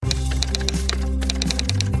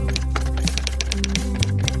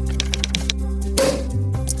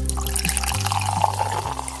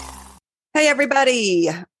everybody.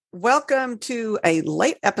 Welcome to a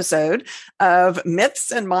late episode of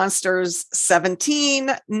Myths and Monsters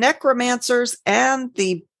 17, Necromancers and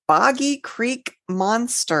the Boggy Creek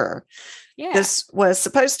Monster. Yeah. This was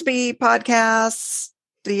supposed to be podcasts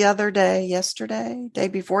the other day, day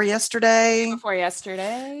before yesterday.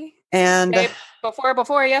 And day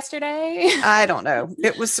before yesterday. I don't know.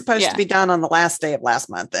 It was supposed to be done on the last day of last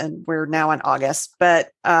month, and we're now in August.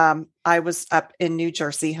 But I was up in New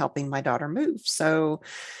Jersey helping my daughter move. So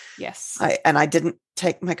yes, I didn't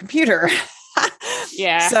take my computer.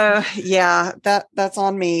 Yeah. So yeah, that's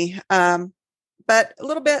on me. But a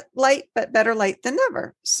little bit late, but better late than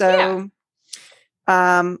never. So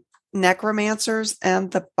Necromancers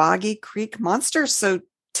and the Boggy Creek Monster. So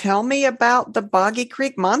tell me about the Boggy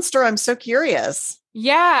Creek Monster. I'm so curious.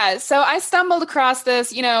 Yeah. So I stumbled across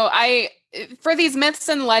this, for these myths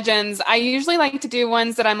and legends, I usually like to do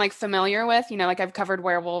ones that I'm like familiar with, like I've covered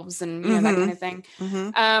werewolves and that kind of thing.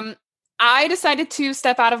 Mm-hmm. I decided to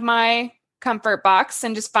step out of my comfort box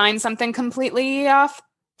and just find something completely off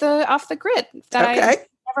the grid that I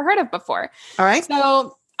never heard of before. All right.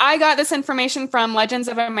 So I got this information from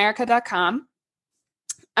legendsofamerica.com.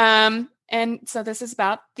 And so this is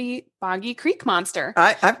about the Boggy Creek Monster.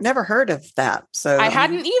 I've never heard of that. So I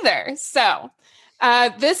hadn't either. So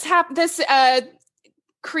this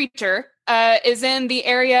creature is in the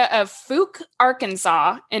area of Fouke,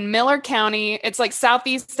 Arkansas in Miller County. It's like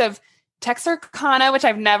southeast of Texarkana, which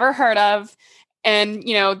I've never heard of. And,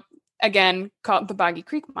 again, called the Boggy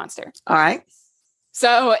Creek Monster. All right.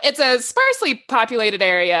 So it's a sparsely populated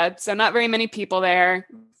area. So not very many people there.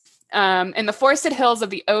 In the forested hills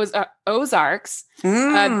of the Ozarks.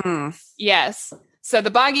 Yes. So the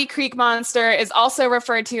Boggy Creek Monster is also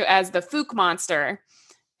referred to as the Fouke Monster.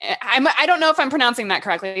 I don't know if I'm pronouncing that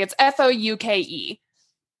correctly. It's Fouke.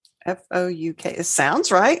 Fouke. It sounds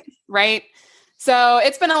right. Right. So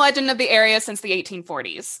it's been a legend of the area since the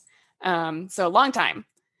 1840s. So a long time.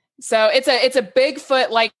 So it's a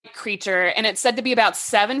Bigfoot-like creature, and it's said to be about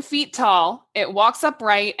 7 feet tall. It walks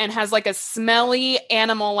upright and has like a smelly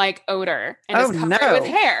animal-like odor and is covered with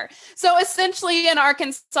hair. So essentially an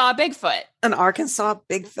Arkansas Bigfoot. An Arkansas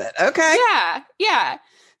Bigfoot. Okay. Yeah.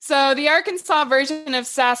 So the Arkansas version of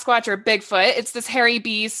Sasquatch or Bigfoot, it's this hairy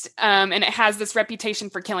beast, and it has this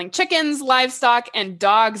reputation for killing chickens, livestock, and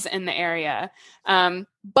dogs in the area.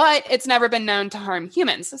 But it's never been known to harm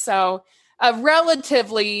humans. So a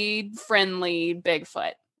relatively friendly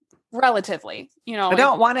Bigfoot. Relatively, I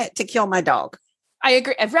don't want it to kill my dog. I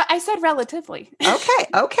agree. I said relatively.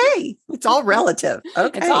 Okay. It's all relative.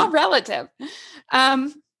 Okay. It's all relative.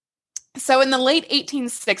 So in the late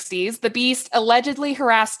 1860s, the beast allegedly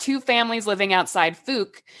harassed 2 families living outside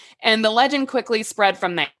Fouke, and the legend quickly spread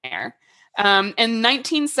from there. In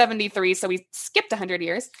 1973, so we skipped 100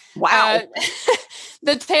 years. Wow.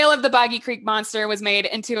 The tale of the Boggy Creek Monster was made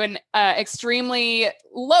into an extremely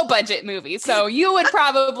low-budget movie, so you would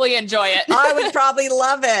probably enjoy it. I would probably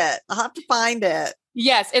love it. I'll have to find it.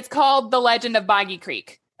 Yes, it's called The Legend of Boggy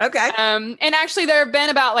Creek. Okay. And actually, there have been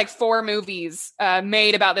about like 4 movies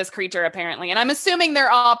made about this creature, apparently, and I'm assuming they're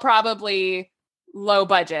all probably low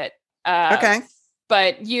budget. Okay.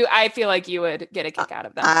 But I feel like you would get a kick out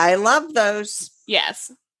of them. I love those.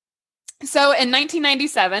 Yes. So in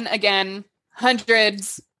 1997, again, 100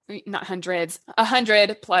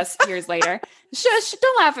 plus years later. Shush,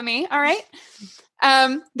 don't laugh at me. All right.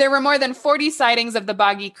 There were more than 40 sightings of the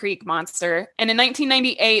Boggy Creek Monster. And in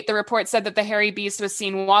 1998, the report said that the hairy beast was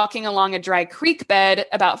seen walking along a dry creek bed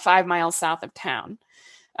about 5 miles south of town.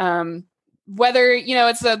 Whether,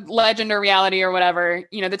 it's a legend or reality or whatever,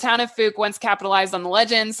 the town of Fouke once capitalized on the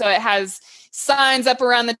legend. So it has signs up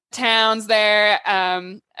around the towns there.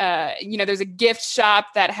 There's a gift shop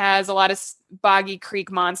that has a lot of Boggy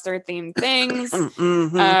Creek Monster themed things.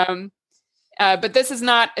 But this is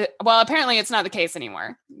not, apparently it's not the case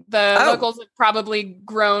anymore. The locals have probably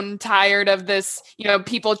grown tired of this,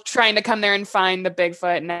 people trying to come there and find the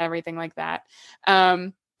Bigfoot and everything like that.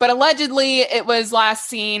 But allegedly, it was last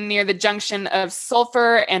seen near the junction of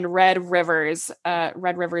Sulphur and Red Rivers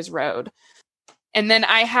Road. And then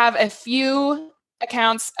I have a few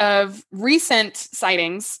accounts of recent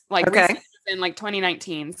sightings, recent in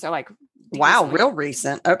 2019. So wow, real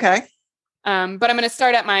recent. Okay. But I'm going to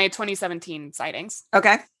start at my 2017 sightings.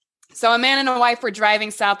 Okay. So a man and a wife were driving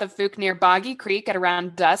south of Fouke near Boggy Creek at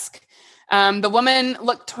around dusk. The woman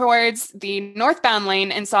looked towards the northbound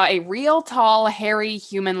lane and saw a real tall, hairy,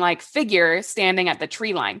 human-like figure standing at the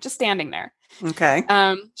tree line, just standing there. Okay.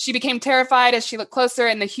 She became terrified as she looked closer,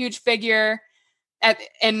 and the huge figure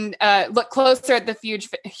looked closer at the huge.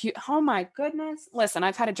 Oh my goodness! Listen,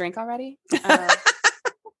 I've had a drink already.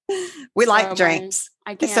 We like drinks.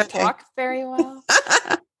 I can't talk very well.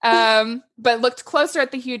 But looked closer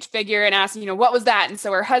at the huge figure and asked, what was that? And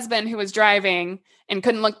so her husband, who was driving and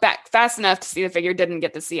couldn't look back fast enough to see the figure, didn't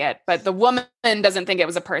get to see it. But the woman doesn't think it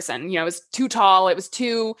was a person. It was too tall. It was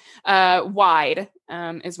too wide,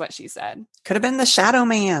 is what she said. Could have been the Shadow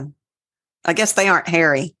Man. I guess they aren't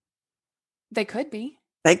hairy. They could be.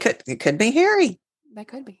 It could be hairy. They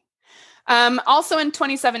could be. Also in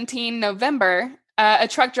 2017, November, a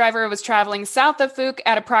truck driver was traveling south of Fook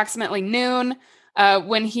at approximately noon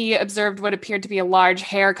when he observed what appeared to be a large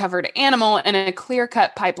hair-covered animal in a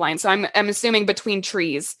clear-cut pipeline. So I'm assuming between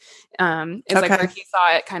trees is like where he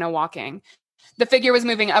saw it kind of walking. The figure was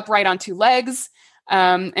moving upright on two legs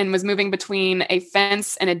and was moving between a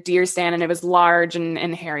fence and a deer stand, and it was large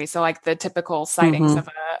and hairy. So like the typical sightings of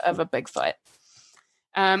a Bigfoot.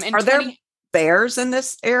 Are there bears in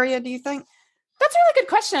this area, do you think? That's a really good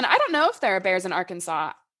question. I don't know if there are bears in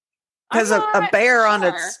Arkansas. Because a bear on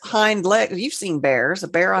its hind leg, you've seen bears. A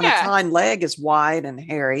bear on its hind leg is wide and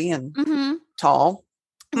hairy and tall.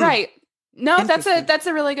 Right. No, that's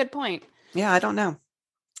a really good point. Yeah, I don't know.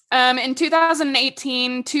 In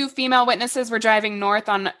 2018, two female witnesses were driving north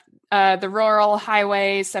on the rural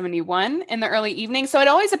Highway 71 in the early evening. So it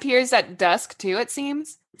always appears at dusk, too, it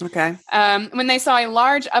seems. Okay. When they saw a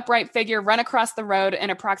large upright figure run across the road in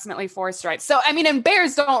approximately 4 strides. So, and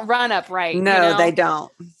bears don't run upright. No, they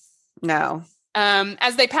don't. No.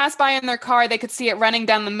 As they passed by in their car, they could see it running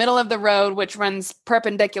down the middle of the road, which runs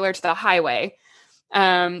perpendicular to the highway.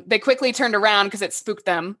 They quickly turned around because it spooked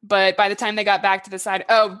them. But by the time they got back to the side,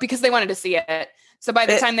 because they wanted to see it. So by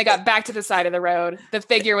the time they got back to the side of the road, the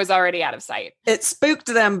figure was already out of sight. It spooked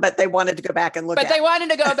them, but they wanted to go back and look at it. But they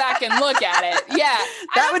wanted to go back and look at it. Yeah.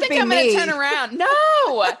 That would be me. I'm going to turn around.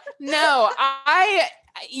 No.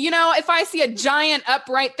 If I see a giant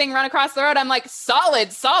upright thing run across the road, I'm like,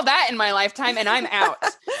 solid, saw that in my lifetime, and I'm out.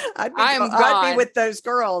 I'd be with those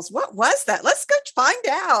girls. What was that? Let's go find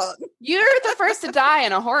out. You're the first to die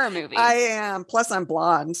in a horror movie. I am. Plus, I'm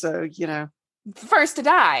blonde, so, First to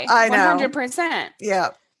die. I know. 100%. Yeah.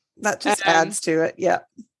 That just adds to it. Yeah.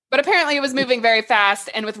 But apparently it was moving very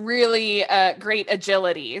fast and with really great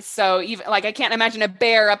agility. So even I can't imagine a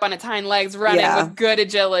bear up on its hind legs running with good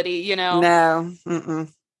agility, No.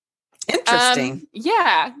 Mm-mm. Interesting.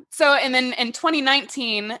 Yeah. So, and then in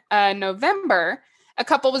 2019, November, a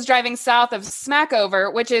couple was driving south of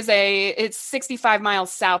Smackover, which is it's 65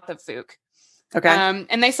 miles south of Fook. Okay.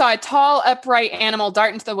 And they saw a tall, upright animal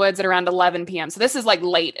dart into the woods at around 11 p.m. So this is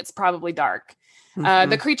late. It's probably dark.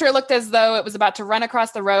 The creature looked as though it was about to run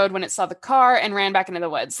across the road when it saw the car and ran back into the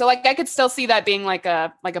woods. So I could still see that being like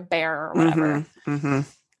a bear or whatever.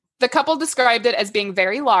 The couple described it as being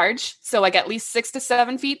very large. So at least 6 to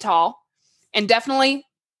 7 feet tall and definitely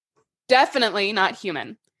not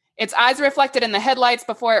human. Its eyes reflected in the headlights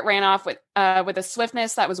before it ran off with a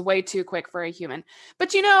swiftness that was way too quick for a human.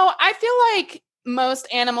 But, I feel like most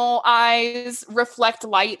animal eyes reflect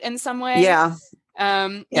light in some way. Yeah.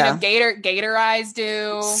 Gator eyes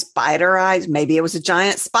do. Spider eyes. Maybe it was a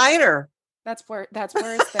giant spider. That's worse than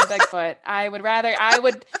Bigfoot.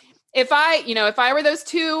 If I were those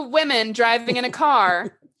two women driving in a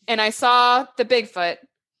car and I saw the Bigfoot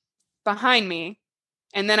behind me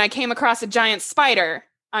and then I came across a giant spider,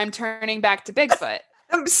 I'm turning back to Bigfoot.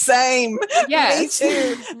 Same. Yes. Me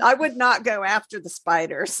too. I would not go after the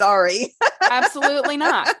spider. Sorry. Absolutely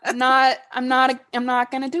not. I'm not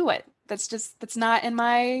going to do it. That's not in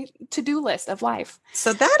my to-do list of life.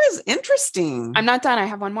 So that is interesting. I'm not done. I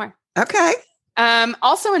have one more. Okay.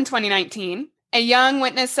 Also in 2019, a young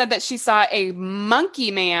witness said that she saw a monkey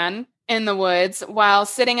man in the woods while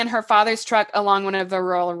sitting in her father's truck along one of the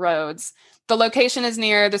rural roads. The location is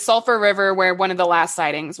near the Sulphur River, where one of the last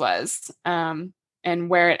sightings was, and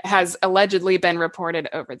where it has allegedly been reported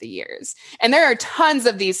over the years. And there are tons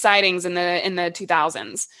of these sightings in the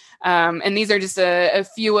 2000s. And these are just a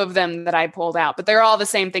few of them that I pulled out, but they're all the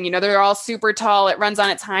same thing. They're all super tall. It runs on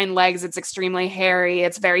its hind legs. It's extremely hairy.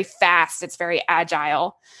 It's very fast. It's very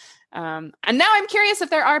agile. And now I'm curious if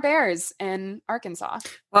there are bears in Arkansas.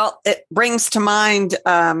 Well, it brings to mind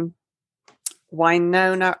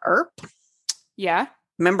Wynonna Earp. Yeah.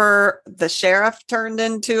 Remember the sheriff turned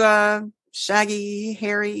into a shaggy,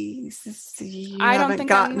 hairy. I don't think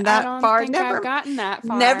I've gotten that far.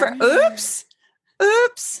 Never. Oops.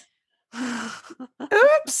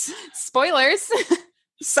 Spoilers.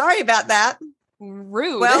 Sorry about that.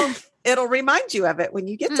 Rude. Well, it'll remind you of it when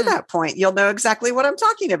you get to that point. You'll know exactly what I'm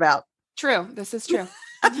talking about. True. This is true.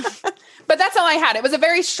 But that's all I had. It was a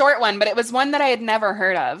very short one, but it was one that I had never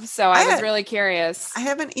heard of. So I was really curious. I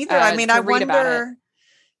haven't either. I wonder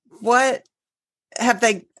what have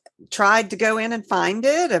they, tried to go in and find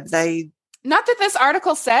it? Have they? Not that this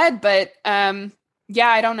article said, but yeah,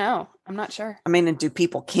 I don't know. I'm not sure. I mean, and do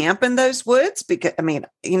people camp in those woods? Because, I mean,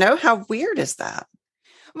 how weird is that?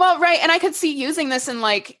 Well, right. And I could see using this in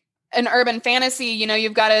like an urban fantasy.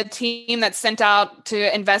 You've got a team that's sent out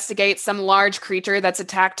to investigate some large creature that's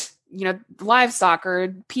attacked, livestock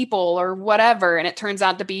or people or whatever. And it turns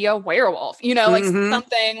out to be a werewolf, like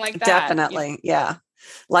something like that. Definitely. Yeah.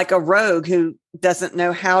 Like a rogue who doesn't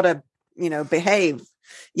know how to, behave.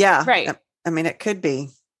 Yeah. Right. I mean, it could be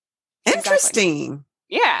interesting.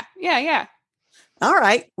 Exactly. Yeah. All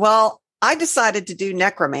right. Well, I decided to do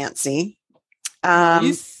necromancy.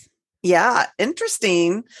 Nice. Yeah.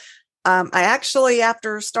 Interesting. I actually,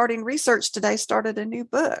 after starting research today, started a new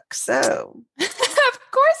book. So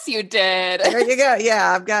of course you did. There you go.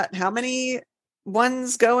 Yeah. I've got how many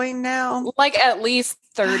ones going now? Like at least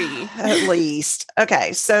 30. At least.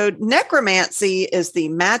 Okay. So necromancy is the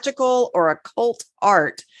magical or occult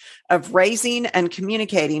art of raising and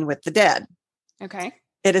communicating with the dead. Okay.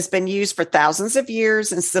 It has been used for thousands of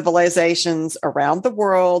years in civilizations around the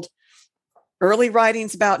world. Early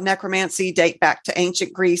writings about necromancy date back to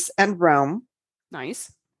ancient Greece and Rome.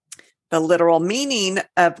 Nice. The literal meaning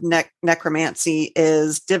of necromancy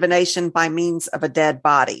is divination by means of a dead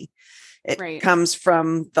body. It comes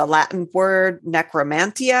from the Latin word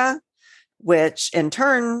necromantia, which in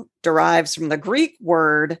turn derives from the Greek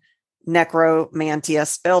word necromantia,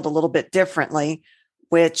 spelled a little bit differently,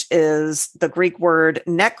 which is the Greek word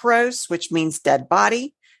nekros, which means dead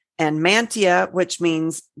body, and mantia, which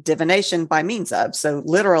means divination by means of. So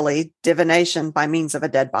literally divination by means of a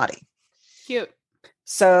dead body. Cute.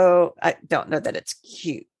 So I don't know that it's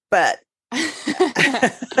cute, but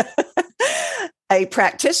a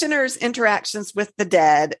practitioner's interactions with the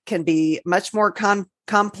dead can be much more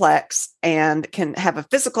complex and can have a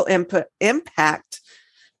physical impact.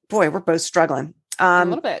 Boy, we're both struggling. A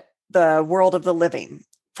little bit. The world of the living.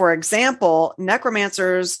 For example,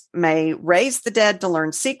 necromancers may raise the dead to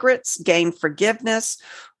learn secrets, gain forgiveness,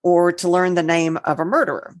 or to learn the name of a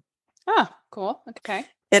murderer. Oh, cool. Okay.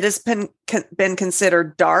 It has been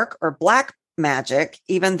considered dark or black magic,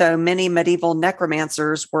 even though many medieval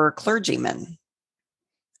necromancers were clergymen.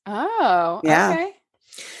 Oh, yeah. Okay.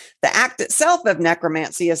 The act itself of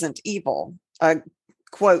necromancy isn't evil. A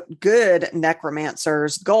quote, good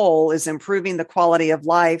necromancer's goal is improving the quality of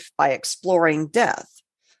life by exploring death.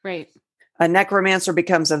 Right. A necromancer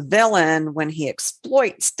becomes a villain when he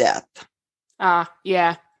exploits death.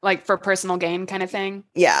 Yeah. Like for personal gain kind of thing.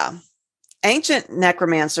 Yeah. Ancient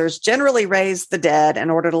necromancers generally raise the dead in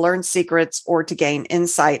order to learn secrets or to gain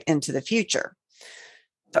insight into the future.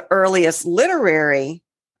 The earliest literary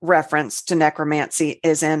reference to necromancy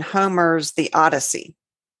is in Homer's The Odyssey.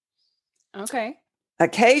 Okay.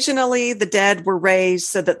 Occasionally, the dead were raised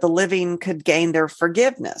so that the living could gain their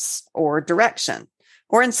forgiveness or direction,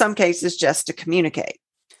 or in some cases, just to communicate.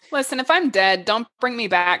 Listen, if I'm dead, don't bring me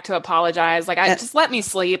back to apologize. Just let me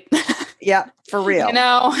sleep. Yeah, for real.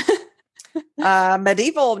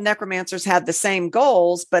 Medieval necromancers had the same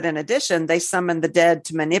goals, but in addition, they summoned the dead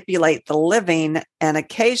to manipulate the living and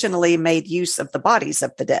occasionally made use of the bodies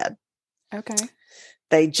of the dead. Okay.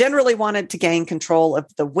 They generally wanted to gain control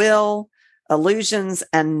of the will, illusions,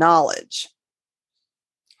 and knowledge.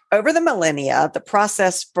 Over the millennia, the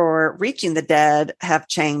process for reaching the dead have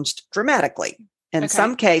changed dramatically. In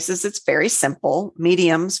some cases, it's very simple.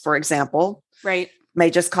 Mediums, for example, may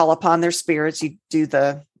just call upon their spirits. You do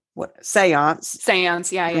the seance.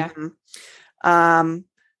 Seance, yeah. Mm-hmm.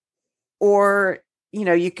 Or,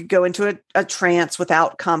 you could go into a trance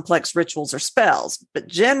without complex rituals or spells. But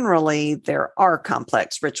generally, there are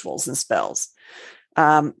complex rituals and spells.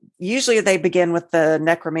 Usually they begin with the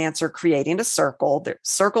necromancer creating a circle. The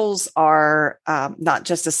circles are not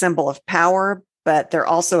just a symbol of power, but they're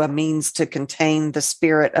also a means to contain the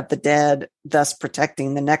spirit of the dead, thus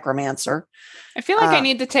protecting the necromancer. I feel like I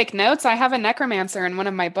need to take notes. I have a necromancer in one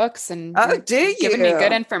of my books, and do you? Giving me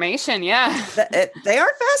good information. Yeah, they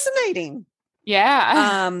are fascinating.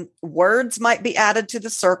 Yeah. Words might be added to the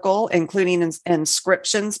circle, including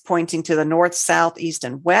inscriptions pointing to the north, south, east,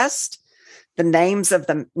 and west. The names of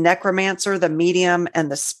the necromancer, the medium,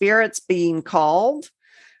 and the spirits being called.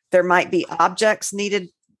 There might be objects needed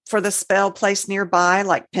for the spell placed nearby,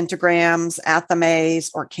 like pentagrams,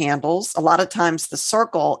 athames, or candles. A lot of times the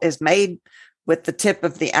circle is made with the tip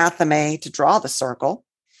of the athame to draw the circle.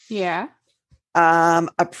 Yeah.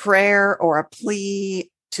 A prayer or a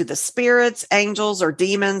plea to the spirits, angels, or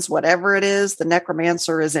demons, whatever it is, the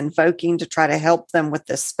necromancer is invoking to try to help them with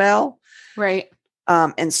this spell. Right.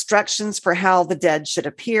 Instructions for how the dead should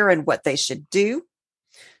appear and what they should do.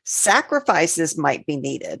 Sacrifices might be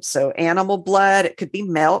needed. So animal blood, it could be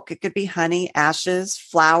milk, it could be honey, ashes,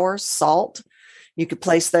 flour, salt. You could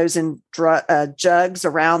place those in jugs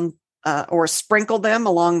around or sprinkle them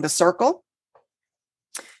along the circle.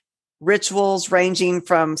 Rituals ranging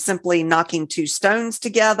from simply knocking 2 stones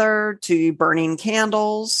together to burning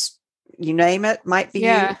candles, you name it, might be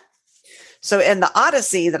used. So in the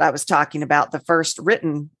Odyssey that I was talking about, the first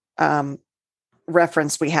written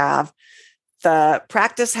reference we have, the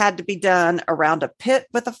practice had to be done around a pit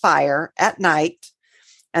with a fire at night.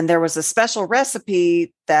 And there was a special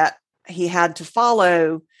recipe that he had to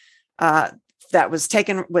follow that was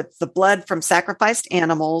taken with the blood from sacrificed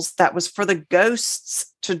animals that was for the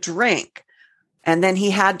ghosts to drink. And then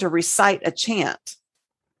he had to recite a chant.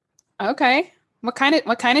 Okay. What kind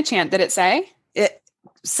of chant did it say? It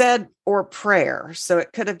said or prayer. So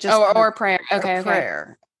it could have just or prayer. Okay.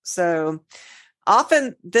 Prayer. So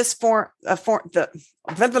often this one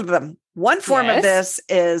form of this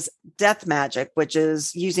is death magic, which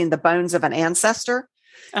is using the bones of an ancestor.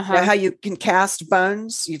 You know how you can cast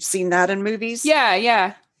bones? You've seen that in movies?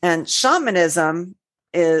 Yeah. And shamanism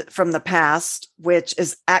is from the past, which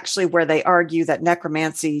is actually where they argue that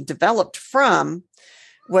necromancy developed from,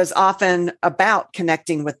 was often about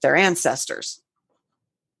connecting with their ancestors.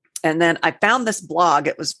 And then I found this blog.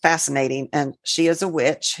 It was fascinating. And she is a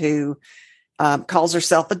witch who calls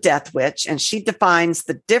herself a death witch. And she defines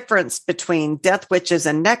the difference between death witches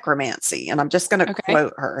and necromancy. And I'm just going to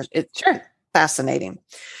quote her. It's fascinating.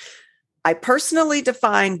 I personally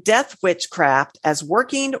define death witchcraft as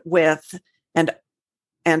working with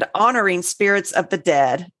and honoring spirits of the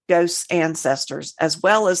dead, ghosts, ancestors, as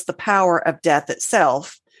well as the power of death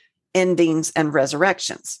itself, endings, and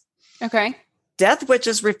resurrections. Okay. Death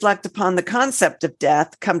witches reflect upon the concept of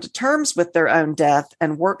death, come to terms with their own death,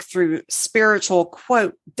 and work through spiritual,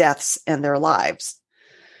 quote, deaths in their lives.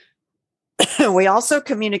 We also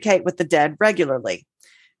communicate with the dead regularly.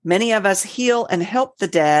 Many of us heal and help the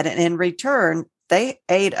dead, and in return, they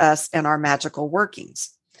aid us in our magical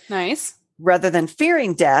workings. Nice. Rather than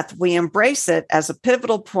fearing death, we embrace it as a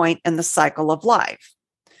pivotal point in the cycle of life.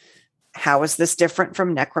 How is this different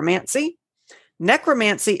from necromancy?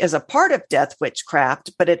 Necromancy is a part of death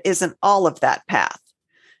witchcraft, but it isn't all of that path.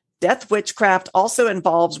 Death witchcraft also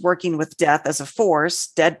involves working with death as a force,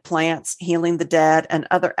 dead plants, healing the dead, and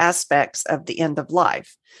other aspects of the end of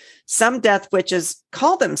life. Some death witches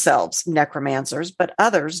call themselves necromancers, but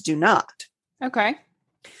others do not. Okay.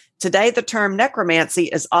 Today, the term necromancy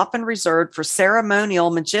is often reserved for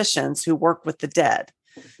ceremonial magicians who work with the dead.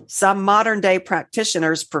 Some modern-day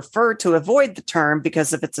practitioners prefer to avoid the term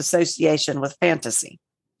because of its association with fantasy.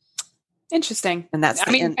 Interesting. And that's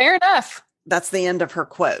fair enough. That's the end of her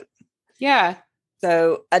quote. Yeah.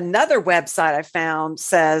 So another website I found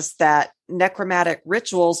says that necromantic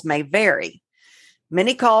rituals may vary.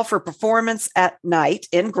 Many call for performance at night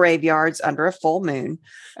in graveyards under a full moon.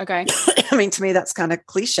 Okay. I mean, to me, that's kind of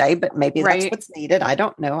cliche, but maybe that's what's needed. I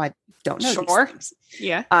don't know. I don't know. Sure. These things.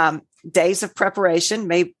 Yeah. Days of preparation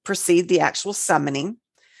may precede the actual summoning.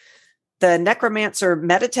 The necromancer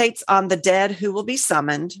meditates on the dead who will be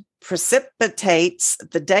summoned, precipitates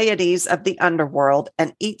the deities of the underworld,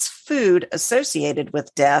 and eats food associated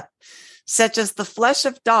with death, such as the flesh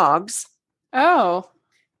of dogs. Oh.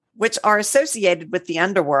 Which are associated with the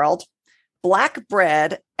underworld, black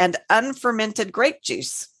bread, and unfermented grape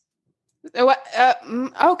juice.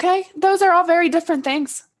 Okay. Those are all very different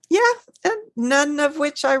things. Yeah, and none of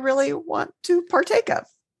which I really want to partake of.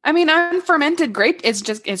 I mean, unfermented grape is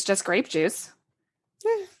just grape juice.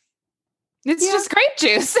 Yeah. It's just grape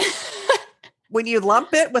juice. When you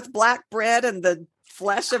lump it with black bread and the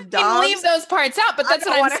flesh of dogs. You leave those parts out, but that's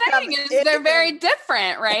what I'm saying is they're very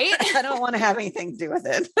different, right? I don't want to have anything to do with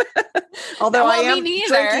it. Although I am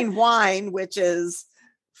drinking wine, which is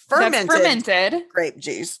fermented grape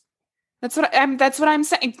juice. That's what I'm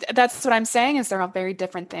saying. That's what I'm saying is they're all very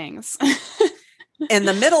different things. In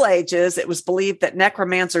the Middle Ages, it was believed that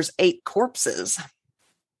necromancers ate corpses.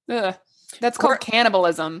 Ugh. That's called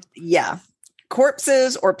cannibalism. Yeah.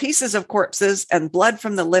 Corpses or pieces of corpses and blood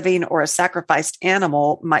from the living or a sacrificed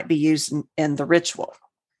animal might be used in the ritual.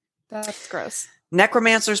 That's gross.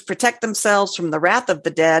 Necromancers protect themselves from the wrath of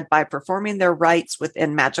the dead by performing their rites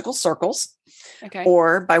within magical circles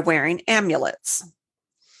or by wearing amulets.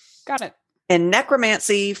 Got it. In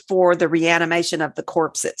necromancy, for the reanimation of the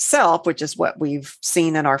corpse itself, which is what we've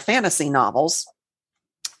seen in our fantasy novels,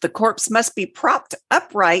 the corpse must be propped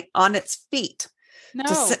upright on its feet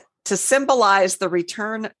to symbolize the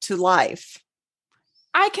return to life.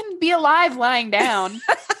 I can be alive lying down.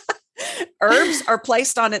 Herbs are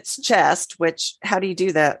placed on its chest, which, how do you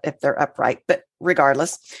do that if they're upright? But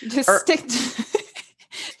regardless. Just stick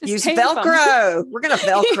use Velcro. We're going to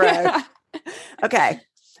Velcro. Yeah. Okay.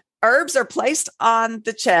 Herbs are placed on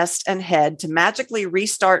the chest and head to magically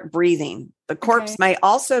restart breathing. The corpse may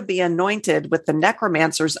also be anointed with the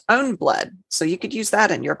necromancer's own blood. So you could use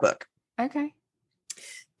that in your book. Okay.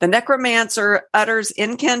 The necromancer utters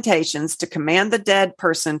incantations to command the dead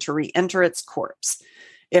person to re-enter its corpse.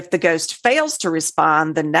 If the ghost fails to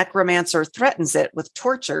respond, the necromancer threatens it with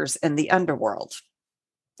tortures in the underworld.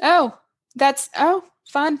 Oh, that's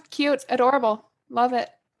fun, cute, adorable. Love it.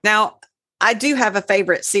 Now, I do have a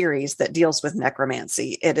favorite series that deals with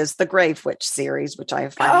necromancy. It is the Grave Witch series, which I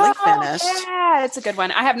have finally finished. Yeah, it's a good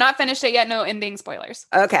one. I have not finished it yet. No ending spoilers.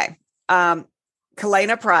 Okay.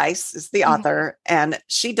 Kalena Price is the author, and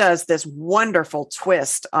she does this wonderful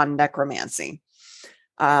twist on necromancy.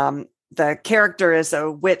 The character is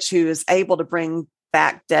a witch who is able to bring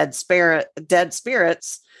back dead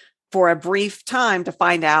spirits for a brief time to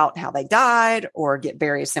find out how they died or get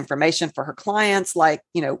various information for her clients, like,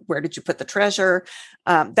 where did you put the treasure?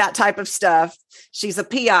 That type of stuff. She's a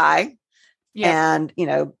PI. Yeah. And,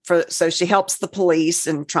 so she helps the police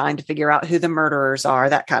in trying to figure out who the murderers are,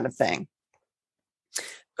 that kind of thing.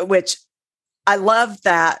 Which I love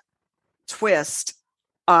that twist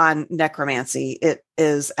on necromancy. It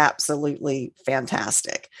is absolutely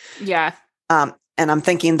fantastic. Yeah. And I'm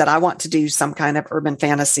thinking that I want to do some kind of urban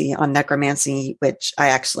fantasy on necromancy, which I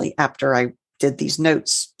actually, after I did these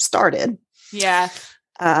notes, started. Yeah.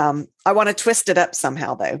 I want to twist it up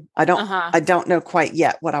somehow, though. I don't know quite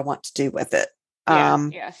yet what I want to do with it.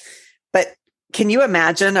 Yeah. But can you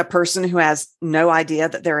imagine a person who has no idea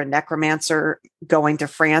that they're a necromancer going to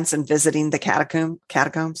France and visiting the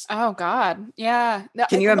catacombs? Oh God. Yeah.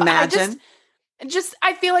 Can you imagine?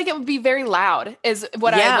 I feel like it would be very loud is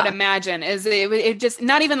what I would imagine. Is it just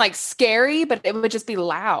not even like scary, but it would just be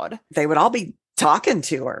loud. They would all be talking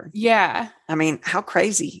to her. Yeah. I mean, how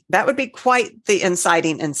crazy. That would be quite the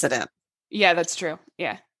inciting incident. Yeah, that's true.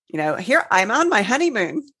 Yeah. Here I'm on my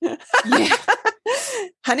honeymoon. Yeah.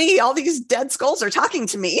 Honey, all these dead skulls are talking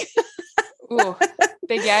to me. Ooh,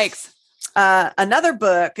 big yikes. Another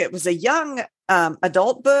book, it was a young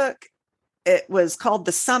adult book. It was called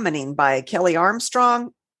The Summoning by Kelly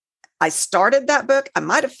Armstrong. I started that book. I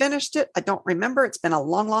might have finished it. I don't remember. It's been a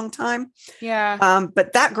long, long time. Yeah.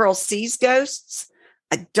 But that girl sees ghosts.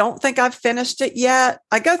 I don't think I've finished it yet.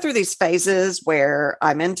 I go through these phases where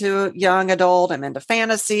I'm into young adult, I'm into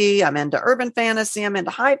fantasy, I'm into urban fantasy, I'm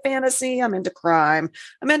into high fantasy, I'm into crime,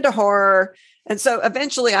 I'm into horror. And so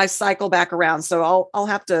eventually I cycle back around. So I'll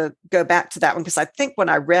have to go back to that one because I think when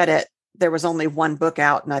I read it, there was only one book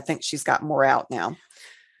out, and I think she's got more out now.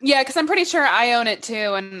 Yeah, because I'm pretty sure I own it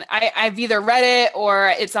too, and I've either read it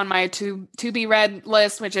or it's on my to be read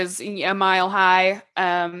list, which is a mile high.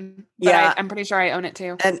 I'm pretty sure I own it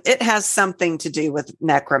too, and it has something to do with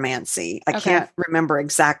necromancy. I can't remember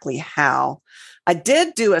exactly how. I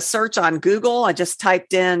did do a search on Google. I just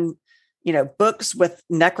typed in, books with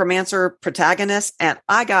necromancer protagonists, and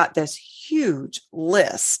I got this huge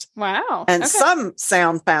list. Wow. And some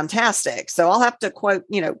sound fantastic. So I'll have to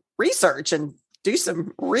research and do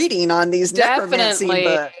some reading on these necromancy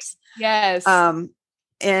books. Yes.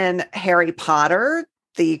 In Harry Potter,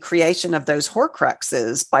 the creation of those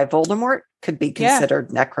Horcruxes by Voldemort could be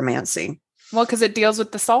considered necromancy. Well, because it deals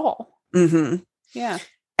with the soul. Mm-hmm. Yeah.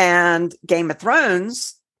 And Game of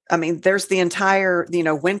Thrones, I mean, there's the entire,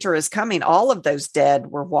 winter is coming. All of those dead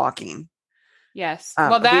were walking. Yes.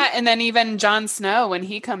 And then even Jon Snow when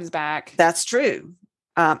he comes back. That's true.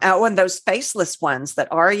 When those faceless ones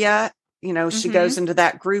that Arya, she goes into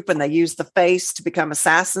that group and they use the face to become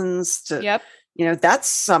assassins that's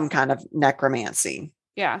some kind of necromancy.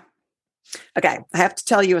 Yeah. Okay. I have to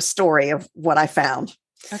tell you a story of what I found.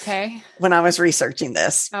 Okay. When I was researching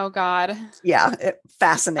this. Oh God. Yeah.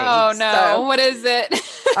 Fascinating. Oh no. So, what is it?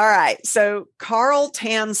 All right. So Carl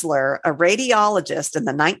Tanzler, a radiologist in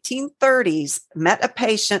the 1930s, met a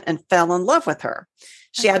patient and fell in love with her.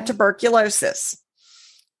 She had tuberculosis.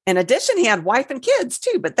 In addition, he had wife and kids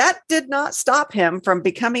too, but that did not stop him from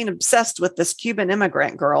becoming obsessed with this Cuban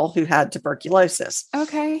immigrant girl who had tuberculosis.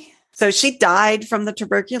 Okay. So she died from the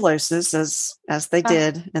tuberculosis as they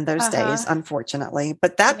did in those days, unfortunately,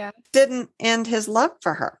 but that didn't end his love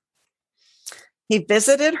for her. He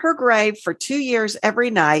visited her grave for 2 years every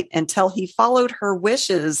night until he followed her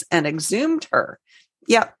wishes and exhumed her.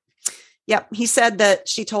 Yep. He said that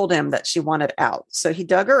she told him that she wanted out. So he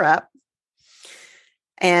dug her up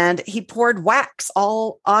and he poured wax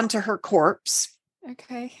all onto her corpse.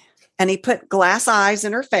 Okay. And he put glass eyes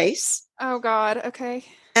in her face. Oh God. Okay.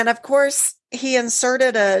 And of course, he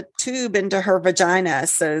inserted a tube into her vagina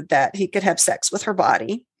so that he could have sex with her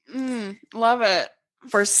body. Love it.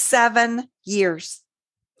 For 7 years.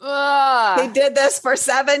 Ugh. He did this for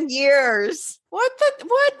 7 years. What?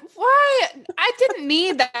 Why? I didn't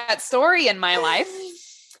need that story in my life.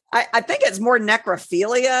 I think it's more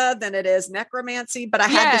necrophilia than it is necromancy, but I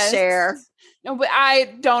had to share. No, but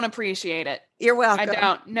I don't appreciate it. You're welcome. I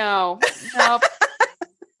don't. No. Nope.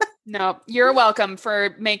 No, you're welcome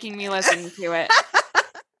for making me listen to it.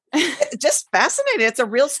 Just fascinating. It's a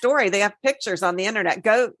real story. They have pictures on the internet.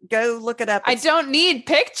 Go look it up. I don't need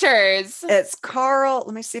pictures. It's Carl.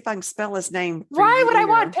 Let me see if I can spell his name. Why would I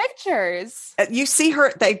want pictures? You see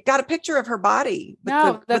her. They've got a picture of her body.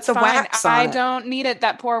 That's fine. Wax on it. Don't need it.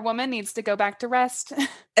 That poor woman needs to go back to rest.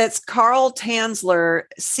 It's Carl Tanzler.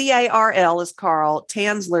 Carl is Carl.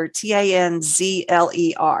 Tanzler.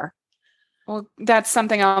 Tanzler. Well, that's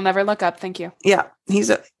something I'll never look up. Thank you. Yeah, he's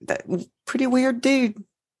a pretty weird dude.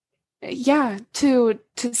 Yeah, to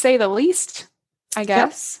say the least, I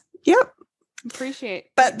guess. Yep. Appreciate.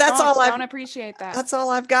 But that's all I don't appreciate that. That's all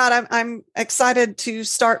I've got. I'm excited to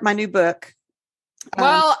start my new book.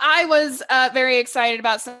 Well, I was very excited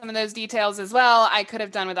about some of those details as well. I could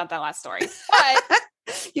have done without that last story. But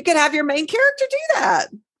you could have your main character do that.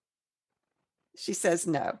 She says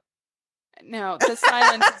no. No, the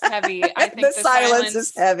silence is heavy. I think the silence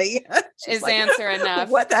is heavy. Is like, answer enough.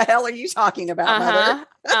 What the hell are you talking about, Mother?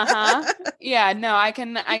 Yeah, no, I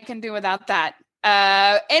can do without that.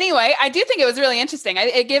 Anyway, I do think it was really interesting.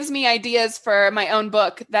 It gives me ideas for my own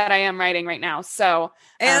book that I am writing right now. So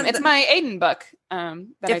it's my Aiden book.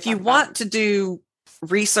 If you want to do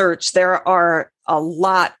research, there are a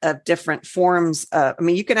lot of different forms.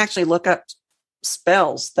 You can actually look up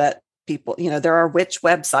spells that people, there are witch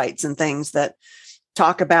websites and things that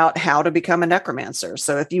talk about how to become a necromancer.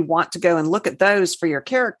 So if you want to go and look at those for your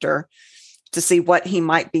character to see what he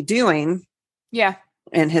might be doing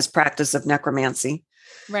in his practice of necromancy,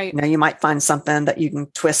 right? You might find something that you can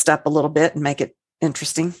twist up a little bit and make it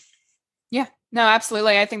interesting. Yeah, no,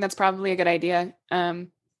 absolutely. I think that's probably a good idea. The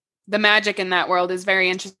magic in that world is very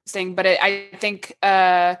interesting, but I think,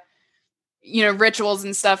 rituals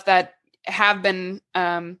and stuff that have been,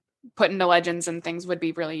 put into legends and things would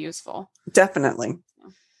be really useful. Definitely.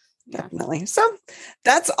 Definitely. So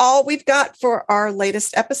that's all we've got for our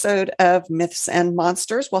latest episode of Myths and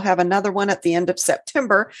Monsters. We'll have another one at the end of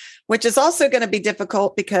September, which is also going to be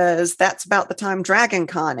difficult because that's about the time Dragon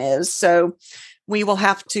Con is. So we will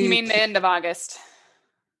have to... You mean the end of August?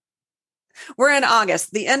 We're in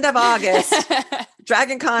August, the end of August.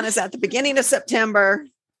 Dragon Con is at the beginning of September.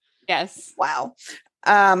 Yes. Wow.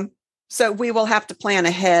 So we will have to plan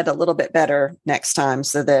ahead a little bit better next time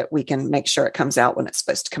so that we can make sure it comes out when it's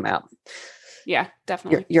supposed to come out. Yeah,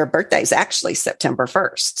 definitely. Your birthday is actually September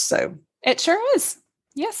 1st. So it sure is.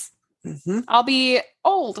 Yes. Mm-hmm. I'll be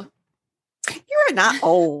old. You're not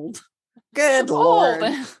old. Good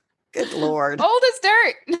Lord. Good Lord. Old as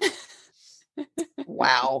dirt.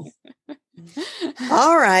 Wow.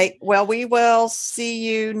 All right. Well, we will see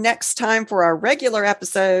you next time for our regular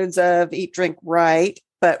episodes of Eat, Drink, Right.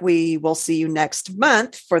 But we will see you next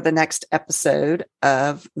month for the next episode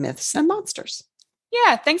of Myths and Monsters.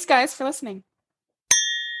 Yeah. Thanks, guys, for listening.